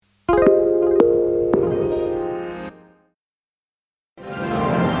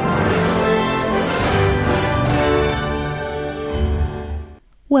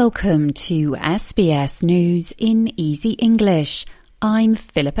Welcome to SBS News in Easy English. I'm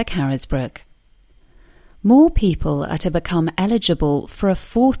Philippa Carisbrook. More people are to become eligible for a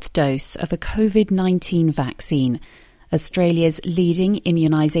fourth dose of a COVID-19 vaccine. Australia's leading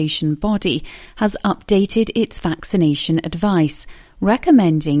immunisation body has updated its vaccination advice,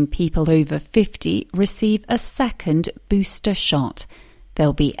 recommending people over 50 receive a second booster shot.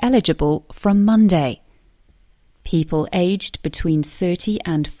 They'll be eligible from Monday. People aged between 30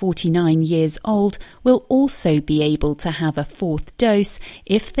 and 49 years old will also be able to have a fourth dose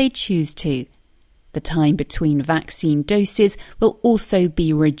if they choose to. The time between vaccine doses will also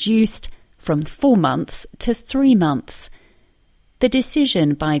be reduced from 4 months to 3 months. The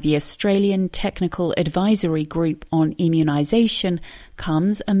decision by the Australian Technical Advisory Group on Immunisation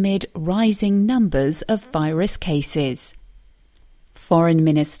comes amid rising numbers of virus cases. Foreign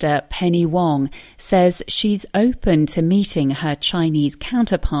Minister Penny Wong says she's open to meeting her Chinese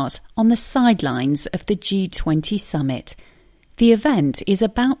counterpart on the sidelines of the G20 summit. The event is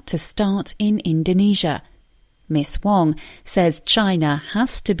about to start in Indonesia. Ms. Wong says China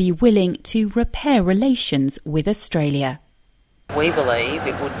has to be willing to repair relations with Australia. We believe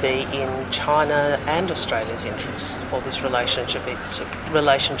it would be in China and Australia's interests for this relationship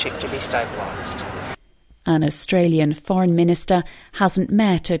to be stabilised. An Australian foreign minister hasn't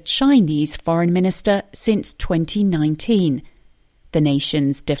met a Chinese foreign minister since 2019. The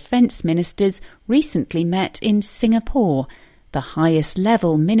nation's defence ministers recently met in Singapore, the highest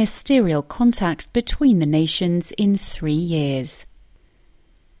level ministerial contact between the nations in 3 years.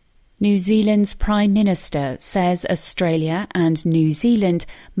 New Zealand's Prime Minister says Australia and New Zealand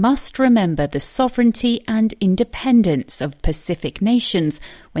must remember the sovereignty and independence of Pacific nations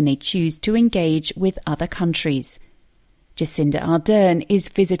when they choose to engage with other countries. Jacinda Ardern is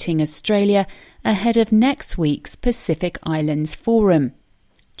visiting Australia ahead of next week's Pacific Islands Forum.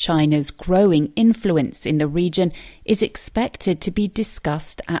 China's growing influence in the region is expected to be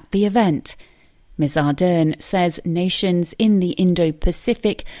discussed at the event. Ms. Ardern says nations in the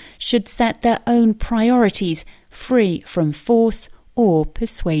Indo-Pacific should set their own priorities free from force or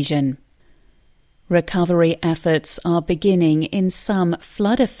persuasion. Recovery efforts are beginning in some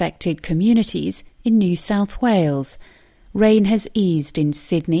flood-affected communities in New South Wales. Rain has eased in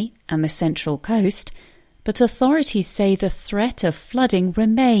Sydney and the Central Coast, but authorities say the threat of flooding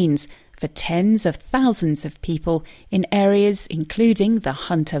remains for tens of thousands of people in areas including the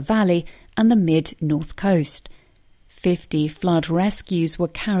Hunter Valley and the mid-North Coast. 50 flood rescues were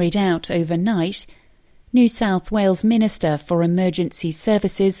carried out overnight. New South Wales Minister for Emergency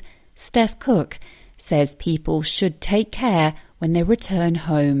Services, Steph Cook, says people should take care when they return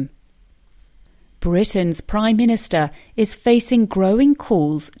home. Britain's Prime Minister is facing growing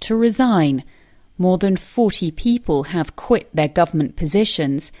calls to resign. More than 40 people have quit their government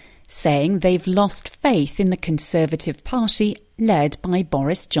positions, saying they've lost faith in the Conservative Party led by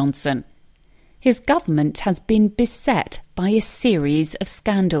Boris Johnson. His government has been beset by a series of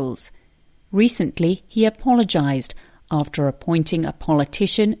scandals. Recently, he apologised after appointing a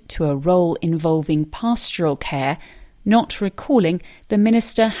politician to a role involving pastoral care, not recalling the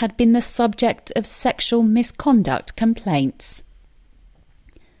minister had been the subject of sexual misconduct complaints.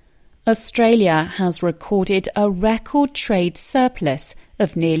 Australia has recorded a record trade surplus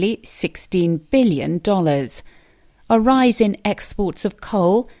of nearly $16 billion. A rise in exports of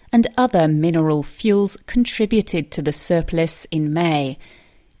coal and other mineral fuels contributed to the surplus in May.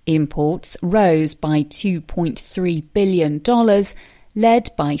 Imports rose by $2.3 billion, led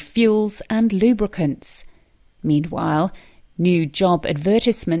by fuels and lubricants. Meanwhile, new job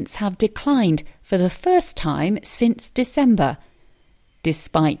advertisements have declined for the first time since December.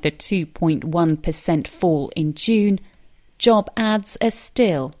 Despite the 2.1% fall in June, job ads are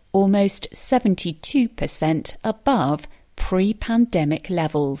still almost 72% above pre-pandemic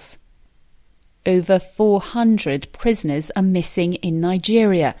levels. Over 400 prisoners are missing in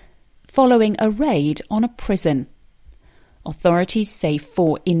Nigeria, following a raid on a prison. Authorities say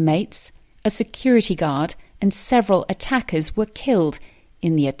 4 inmates, a security guard, and several attackers were killed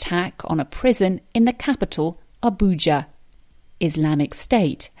in the attack on a prison in the capital, Abuja. Islamic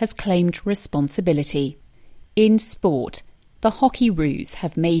State has claimed responsibility. In sport, the Hockeyroos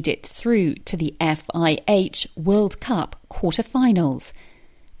have made it through to the FIH World Cup quarter-finals.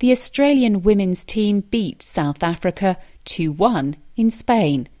 The Australian women's team beat South Africa 2-1 in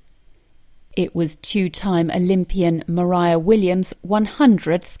Spain. It was two-time Olympian Mariah Williams'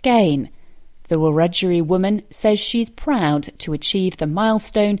 100th game. The Wiradjuri woman says she's proud to achieve the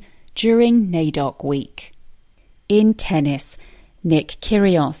milestone during NAIDOC week. In tennis, Nick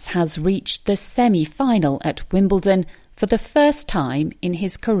Kyrgios has reached the semi-final at Wimbledon for the first time in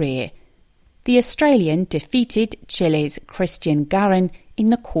his career. The Australian defeated Chile's Christian Garin in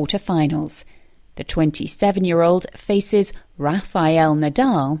the quarter-finals. The 27-year-old faces Rafael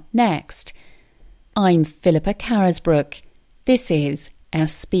Nadal next. I'm Philippa Carisbrook. This is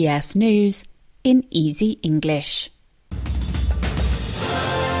SBS News in Easy English.